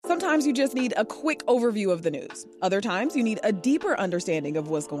Sometimes you just need a quick overview of the news. Other times you need a deeper understanding of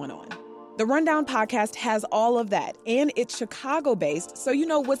what's going on. The Rundown podcast has all of that, and it's Chicago-based, so you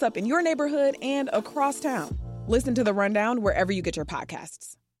know what's up in your neighborhood and across town. Listen to The Rundown wherever you get your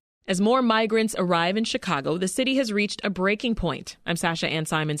podcasts. As more migrants arrive in Chicago, the city has reached a breaking point. I'm Sasha Ann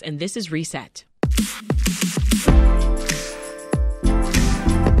Simons, and this is Reset.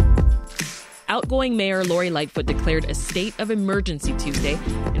 Outgoing Mayor Lori Lightfoot declared a state of emergency Tuesday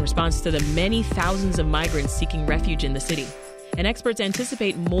in response to the many thousands of migrants seeking refuge in the city. And experts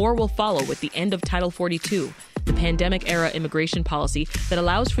anticipate more will follow with the end of Title 42, the pandemic-era immigration policy that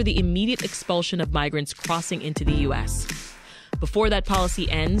allows for the immediate expulsion of migrants crossing into the U.S. Before that policy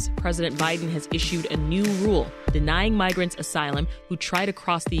ends, President Biden has issued a new rule denying migrants asylum who try to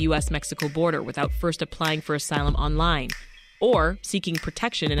cross the U.S.-Mexico border without first applying for asylum online or seeking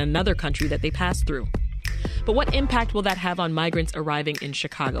protection in another country that they pass through. But what impact will that have on migrants arriving in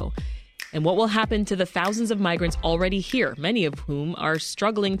Chicago? And what will happen to the thousands of migrants already here, many of whom are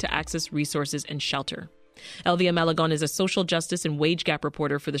struggling to access resources and shelter? Elvia Malagón is a social justice and wage gap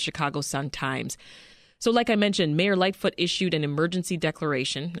reporter for the Chicago Sun-Times. So like I mentioned, Mayor Lightfoot issued an emergency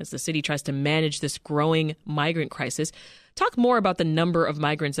declaration as the city tries to manage this growing migrant crisis. Talk more about the number of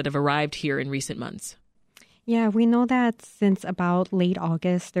migrants that have arrived here in recent months. Yeah, we know that since about late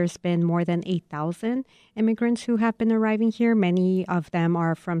August, there's been more than 8,000 immigrants who have been arriving here. Many of them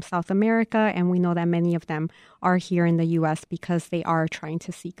are from South America, and we know that many of them are here in the U.S. because they are trying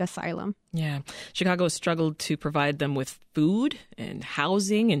to seek asylum. Yeah, Chicago has struggled to provide them with food and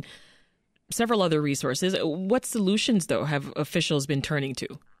housing and several other resources. What solutions, though, have officials been turning to?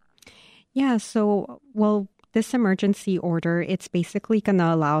 Yeah, this emergency order, it's basically going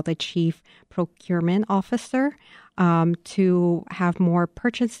to allow the chief procurement officer to have more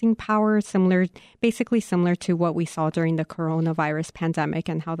purchasing power, similar to what we saw during the coronavirus pandemic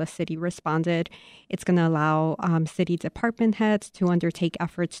and how the city responded. It's going to allow city department heads to undertake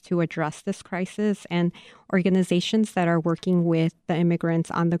efforts to address this crisis, and organizations that are working with the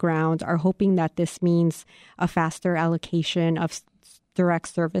immigrants on the ground are hoping that this means a faster allocation of direct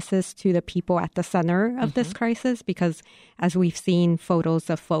services to the people at the center of this crisis, because as we've seen photos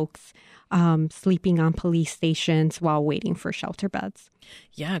of folks sleeping on police stations while waiting for shelter beds.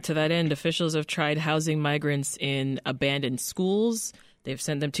 Yeah, to that end, officials have tried housing migrants in abandoned schools. They've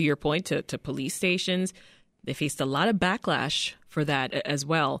sent them, to your point, to police stations. They faced a lot of backlash for that as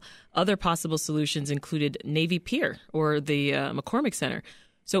well. Other possible solutions included Navy Pier or the McCormick Center.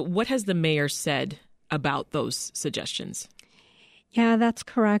 So what has the mayor said about those suggestions? Yeah, that's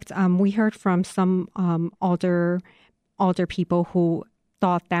correct. We heard from some older people who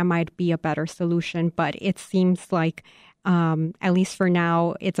thought that might be a better solution, but it seems like, at least for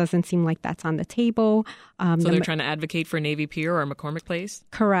now, it doesn't seem like that's on the table. So they're trying to advocate for Navy Pier or McCormick Place?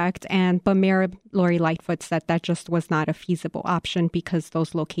 Correct. But Mayor Lori Lightfoot said that just was not a feasible option because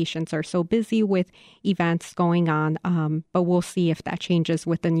those locations are so busy with events going on. But we'll see if that changes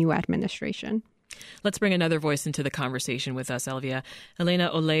with the new administration. Let's bring another voice into the conversation with us, Elvia. Helena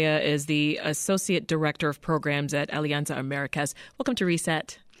Olea is the Associate Director of Programs at Alianza Americas. Welcome to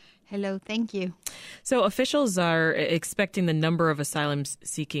Reset. Hello, thank you. So officials are expecting the number of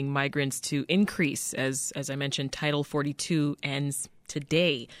asylum-seeking migrants to increase as I mentioned, Title 42 ends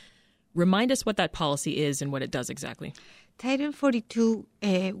today. Remind us what that policy is and what it does exactly. Title 42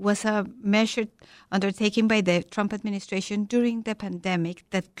 was a measure undertaken by the Trump administration during the pandemic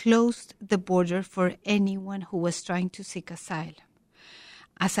that closed the border for anyone who was trying to seek asylum.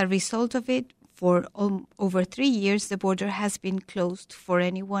 As a result of it, for over 3 years, the border has been closed for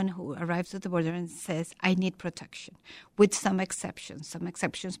anyone who arrives at the border and says, I need protection, with some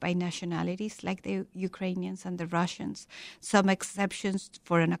exceptions by nationalities like the Ukrainians and the Russians, some exceptions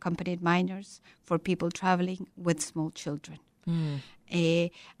for unaccompanied minors, for people traveling with small children.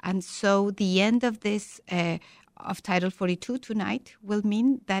 And so the end of this of Title 42 tonight will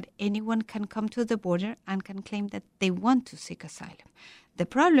mean that anyone can come to the border and can claim that they want to seek asylum. The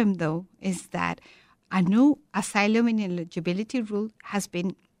problem, though, is that a new asylum ineligibility rule has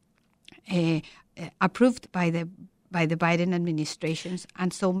been approved by the Biden administrations.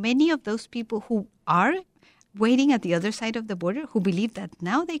 And so many of those people who are waiting at the other side of the border, who believe that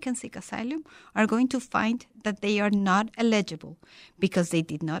now they can seek asylum, are going to find that they are not eligible because they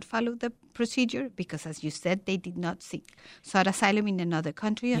did not follow the procedure, because, as you said, they did not sought asylum in another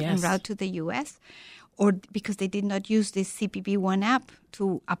country en route to the U.S., or because they did not use this CPB-1 app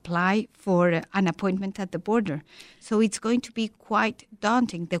to apply for an appointment at the border. So it's going to be quite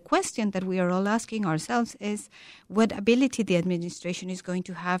daunting. The question that we are all asking ourselves is what ability the administration is going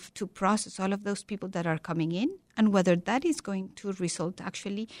to have to process all of those people that are coming in, and whether that is going to result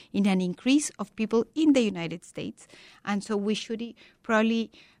actually in an increase of people in the United States. And so we should probably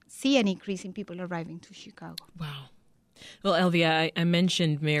see an increase in people arriving to Chicago. Wow. Well, Elvia, I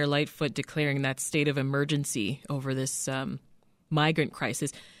mentioned Mayor Lightfoot declaring that state of emergency over this migrant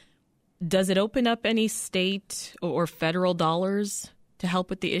crisis. Does it open up any state or federal dollars to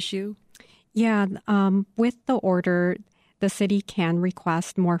help with the issue? Yeah, with the order, the city can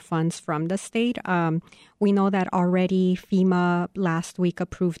request more funds from the state. We know that already FEMA last week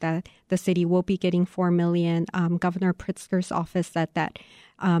approved that the city will be getting $4 million. Governor Pritzker's office said that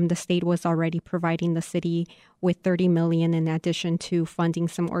the state was already providing the city with $30 million in addition to funding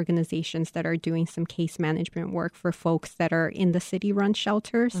some organizations that are doing some case management work for folks that are in the city-run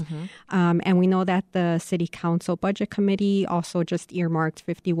shelters. Mm-hmm. And we know that the City Council Budget Committee also just earmarked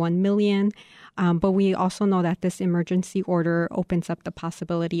 $51 million. But we also know that this emergency order opens up the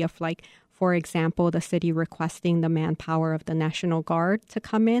possibility of, like, for example, the city requesting the manpower of the National Guard to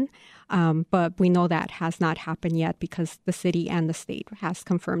come in. But we know that has not happened yet because the city and the state has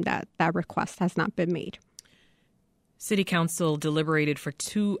confirmed that that request has not been made. City Council deliberated for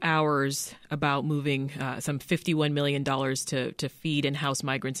 2 hours about moving some $51 million to feed and house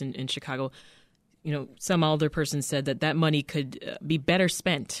migrants in Chicago. You know, some alderpersons said that money could be better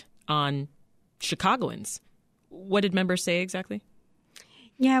spent on Chicagoans. What did members say exactly?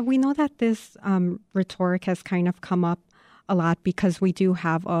 Yeah, we know that this rhetoric has kind of come up a lot because we do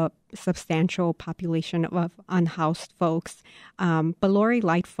have a substantial population of unhoused folks. But Lori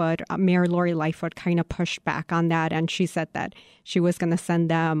Lightfoot, Mayor Lori Lightfoot, kind of pushed back on that. And she said that she was going to send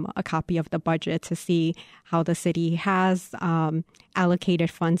them a copy of the budget to see how the city has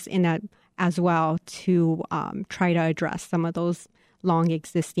allocated funds in that as well to try to address some of those long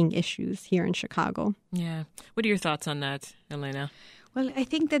existing issues here in Chicago. Yeah. What are your thoughts on that, Helena? Well, I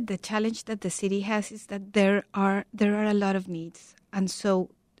think that the challenge that the city has is that there are a lot of needs. And so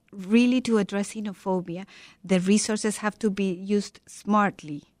really to address xenophobia, the resources have to be used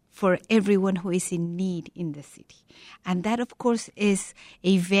smartly for everyone who is in need in the city. And that, of course, is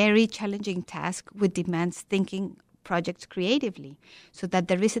a very challenging task which demands thinking projects creatively so that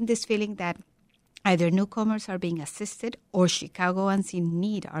there isn't this feeling that either newcomers are being assisted or Chicagoans in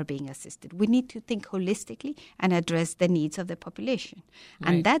need are being assisted. We need to think holistically and address the needs of the population.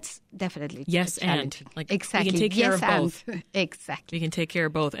 Right. And that's definitely challenging. Like, exactly. We can take care of both. Exactly. We can take care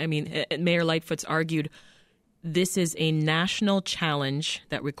of both. I mean, Mayor Lightfoot's argued this is a national challenge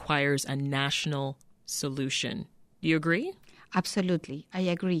that requires a national solution. Do you agree? Absolutely. I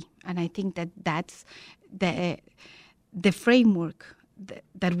agree. And I think that that's the framework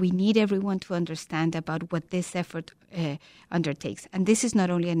that we need everyone to understand about what this effort undertakes. And this is not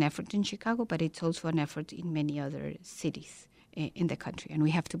only an effort in Chicago, but it's also an effort in many other cities in the country. And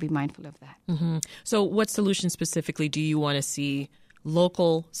we have to be mindful of that. Mm-hmm. So what solution specifically do you want to see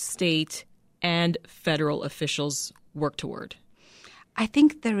local, state, and federal officials work toward? I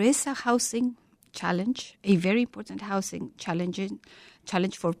think there is a housing challenge, a very important housing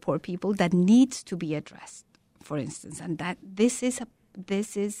challenge for poor people that needs to be addressed, for instance. And that this is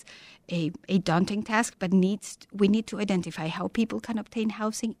a daunting task, but we need to identify how people can obtain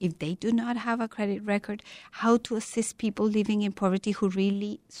housing if they do not have a credit record, how to assist people living in poverty who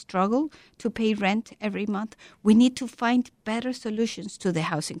really struggle to pay rent every month. We need to find better solutions to the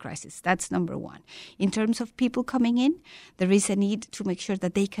housing crisis. That's number one. In terms of people coming in, there is a need to make sure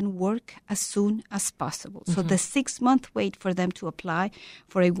that they can work as soon as possible. Mm-hmm. So the 6-month wait for them to apply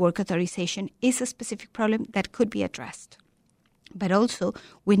for a work authorization is a specific problem that could be addressed. But also,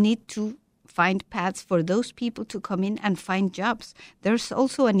 we need to find paths for those people to come in and find jobs. There's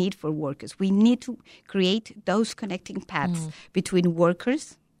also a need for workers. We need to create those connecting paths between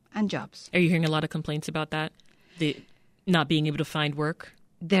workers and jobs. Are you hearing a lot of complaints about that? The not being able to find work?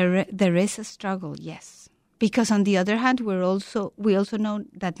 There is a struggle, yes. Because on the other hand, we also know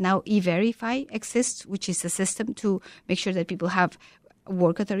that now E-Verify exists, which is a system to make sure that people have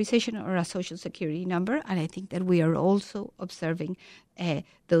work authorization or a social security number. And I think that we are also observing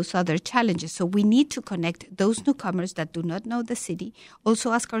those other challenges. So we need to connect those newcomers that do not know the city,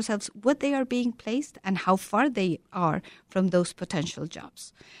 also ask ourselves what they are being placed and how far they are from those potential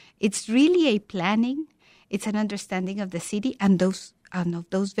jobs. It's really a planning, it's an understanding of the city and of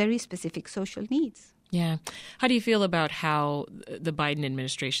those very specific social needs. Yeah. How do you feel about how the Biden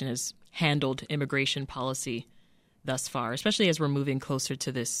administration has handled immigration policy thus far, especially as we're moving closer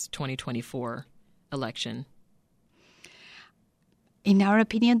to this 2024 election? In our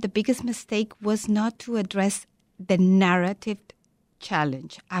opinion, the biggest mistake was not to address the narrative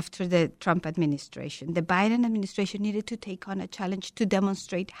challenge after the Trump administration. The Biden administration needed to take on a challenge to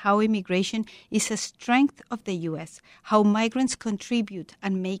demonstrate how immigration is a strength of the U.S., how migrants contribute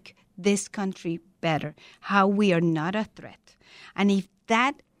and make this country better, how we are not a threat. And if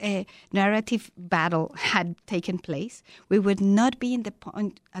that narrative battle had taken place, we would not be at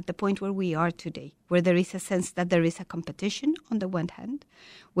the point where we are today, where there is a sense that there is a competition on the one hand,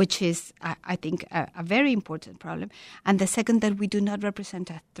 which is, I think, a very important problem, and the second, that we do not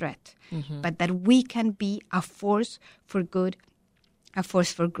represent a threat, but that we can be a force for good, a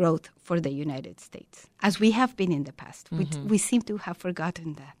force for growth for the United States, as we have been in the past. We seem to have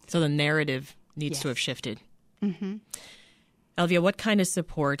forgotten that. So the narrative needs to have shifted. Elvia, what kind of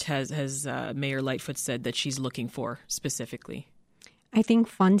support has Mayor Lightfoot said that she's looking for specifically? I think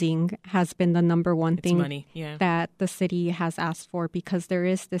funding has been the number one thing money, that the city has asked for, because there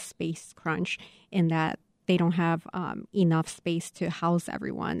is this space crunch in that they don't have enough space to house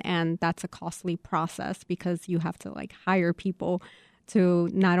everyone. And that's a costly process because you have to hire people to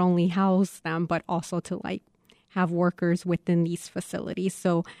not only house them, but also to have workers within these facilities.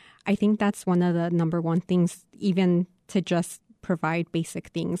 So I think that's one of the number one things, even to just provide basic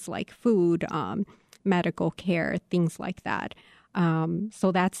things like food, medical care, things like that.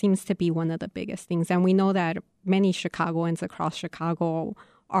 So that seems to be one of the biggest things. And we know that many Chicagoans across Chicago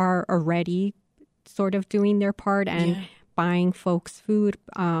are already sort of doing their part and buying folks food,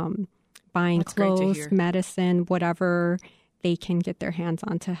 buying That's clothes, medicine, whatever they can get their hands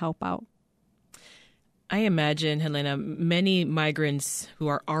on to help out. I imagine, Helena, many migrants who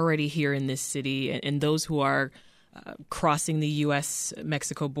are already here in this city and those who are crossing the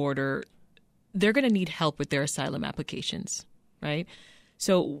U.S.-Mexico border, they're going to need help with their asylum applications, right?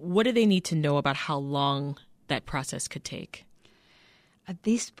 So what do they need to know about how long that process could take? At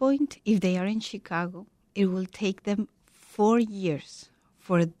this point, if they are in Chicago, it will take them 4 years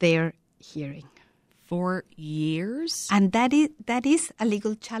for their hearing. 4 years? And that is a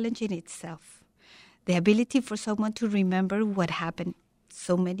legal challenge in itself. The ability for someone to remember what happened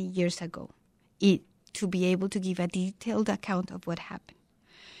so many years ago, to be able to give a detailed account of what happened,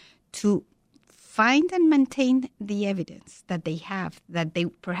 to find and maintain the evidence that they have, that they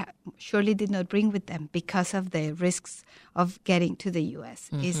perhaps surely did not bring with them because of the risks of getting to the U.S.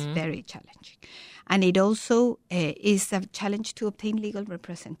 is very challenging. And it also is a challenge to obtain legal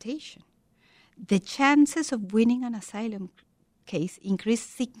representation. The chances of winning an asylum case increase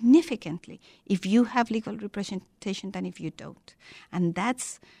significantly if you have legal representation than if you don't. And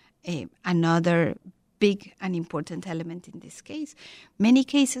that's another big and important element in this case. Many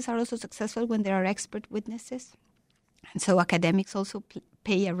cases are also successful when there are expert witnesses. And so academics also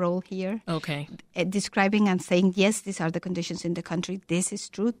play a role here. Okay. Describing and saying, yes, these are the conditions in the country. This is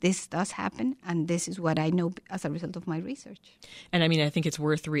true. This does happen. And this is what I know as a result of my research. And I think it's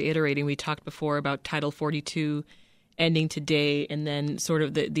worth reiterating. We talked before about Title 42 ending today, and then sort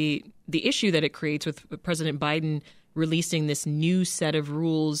of the issue that it creates with President Biden releasing this new set of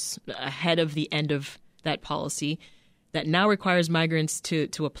rules ahead of the end of that policy that now requires migrants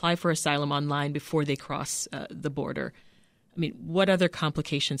to apply for asylum online before they cross the border. What other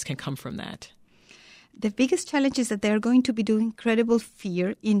complications can come from that? The biggest challenge is that they're going to be doing credible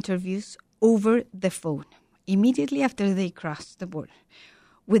fear interviews over the phone immediately after they cross the border,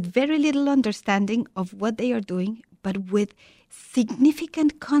 with very little understanding of what they are doing, but with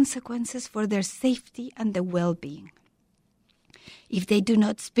significant consequences for their safety and the well-being. If they do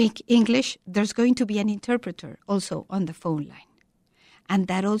not speak English, there's going to be an interpreter also on the phone line. And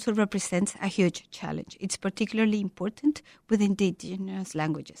that also represents a huge challenge. It's particularly important with indigenous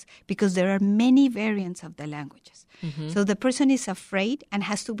languages because there are many variants of the languages. So the person is afraid and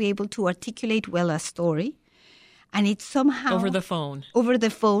has to be able to articulate well a story. And it's somehow over the phone,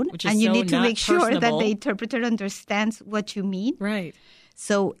 which is and you need to make sure that the interpreter understands what you mean. Right.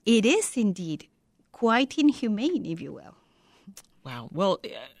 So it is indeed quite inhumane, if you will. Wow. Well,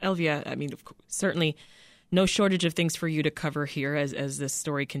 Elvia, certainly no shortage of things for you to cover here as this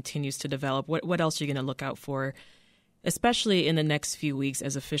story continues to develop. What else are you going to look out for, especially in the next few weeks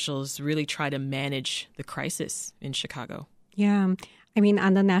as officials really try to manage the crisis in Chicago? Yeah.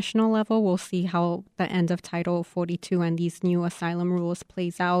 On the national level, we'll see how the end of Title 42 and these new asylum rules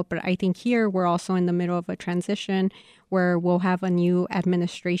plays out. But I think here we're also in the middle of a transition where we'll have a new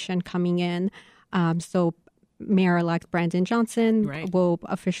administration coming in. So Mayor-elect Brandon Johnson will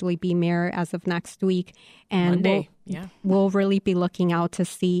officially be mayor as of next week. And Monday. We'll really be looking out to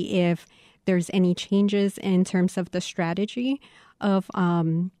see if there's any changes in terms of the strategy of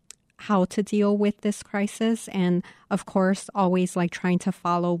how to deal with this crisis. And of course, always like trying to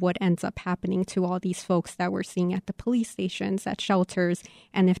follow what ends up happening to all these folks that we're seeing at the police stations, at shelters,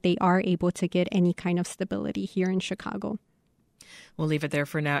 and if they are able to get any kind of stability here in Chicago. We'll leave it there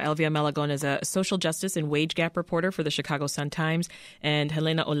for now. Elvia Malagón is a social justice and wage gap reporter for the Chicago Sun-Times, and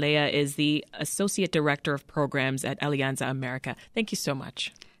Helena Olea is the Associate Director of Programs at Alianza America. Thank you so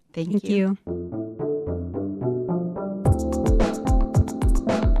much. Thank you.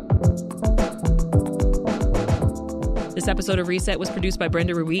 This episode of Reset was produced by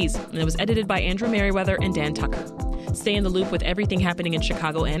Brenda Ruiz, and it was edited by Andrew Merriweather and Dan Tucker. Stay in the loop with everything happening in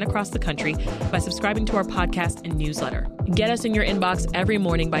Chicago and across the country by subscribing to our podcast and newsletter. Get us in your inbox every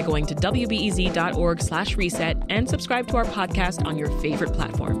morning by going to wbez.org/reset and subscribe to our podcast on your favorite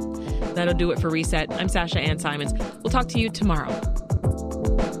platform. That'll do it for Reset. I'm Sasha Ann Simons. We'll talk to you tomorrow.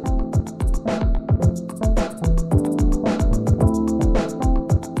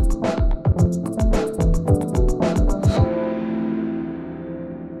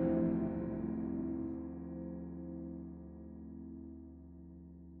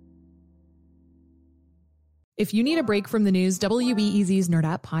 If you need a break from the news, WBEZ's Nerd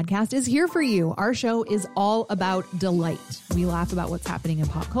App podcast is here for you. Our show is all about delight. We laugh about what's happening in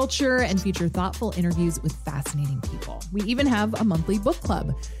pop culture and feature thoughtful interviews with fascinating people. We even have a monthly book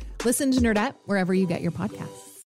club. Listen to Nerd App wherever you get your podcasts.